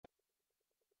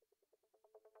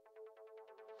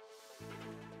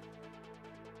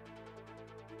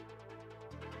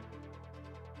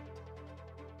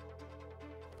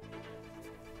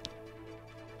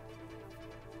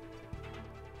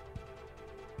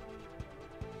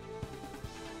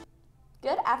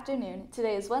Good afternoon.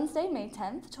 Today is Wednesday, May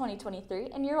 10th,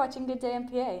 2023, and you're watching Good Day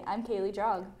MPA. I'm Kaylee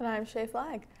Drog. And I'm Shay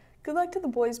Flagg. Good luck to the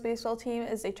boys baseball team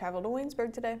as they travel to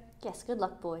Waynesburg today. Yes, good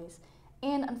luck, boys.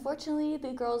 And unfortunately,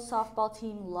 the girls softball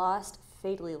team lost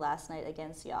fatally last night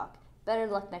against York. Better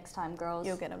luck next time, girls.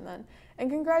 You'll get them then. And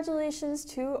congratulations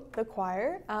to the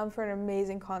choir for an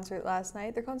amazing concert last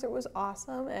night. Their concert was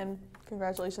awesome, and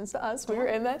congratulations to us. We were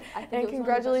in that. And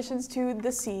congratulations to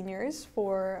the seniors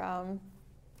for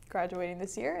graduating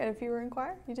this year. And if you were in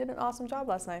choir, you did an awesome job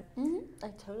last night. I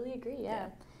totally agree, yeah.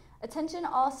 Attention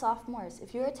all sophomores.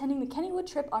 If you're attending the Kennywood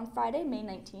trip on Friday, May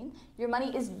 19th, your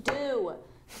money is due.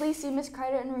 Please see Ms.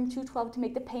 Kreider in room 212 to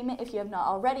make the payment if you have not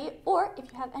already, or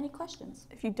if you have any questions.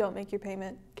 If you don't make your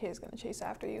payment, Kay is going to chase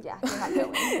after you. Yeah, you're not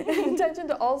going. Attention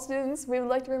to all students. We would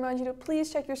like to remind you to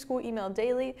please check your school email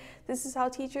daily. This is how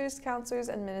teachers, counselors,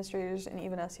 administrators, and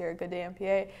even us here at Good Day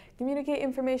MPA communicate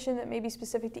information that may be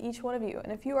specific to each one of you.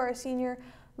 And if you are a senior,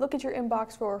 look at your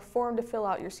inbox for a form to fill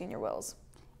out your senior wills.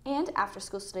 And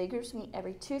after-school study groups meet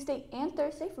every Tuesday and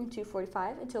Thursday from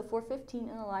 2:45 until 4:15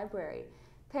 in the library.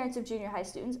 Parents of junior high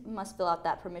students must fill out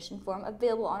that permission form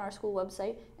available on our school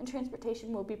website, and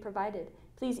transportation will be provided.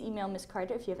 Please email Ms.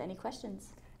 Kreider if you have any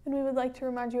questions. And we would like to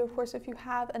remind you, of course, if you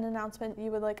have an announcement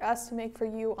you would like us to make for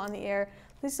you on the air,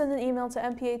 please send an email to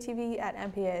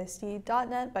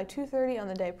mpatv@mpasd.net by 2:30 on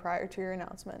the day prior to your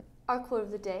announcement. Our quote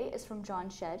of the day is from John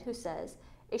Shedd, who says,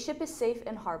 "A ship is safe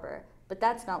in harbor, but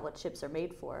that's not what ships are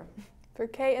made for." For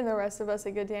Kay and the rest of us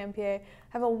at Good Day MPA,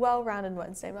 have a well-rounded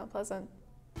Wednesday, Mount Pleasant.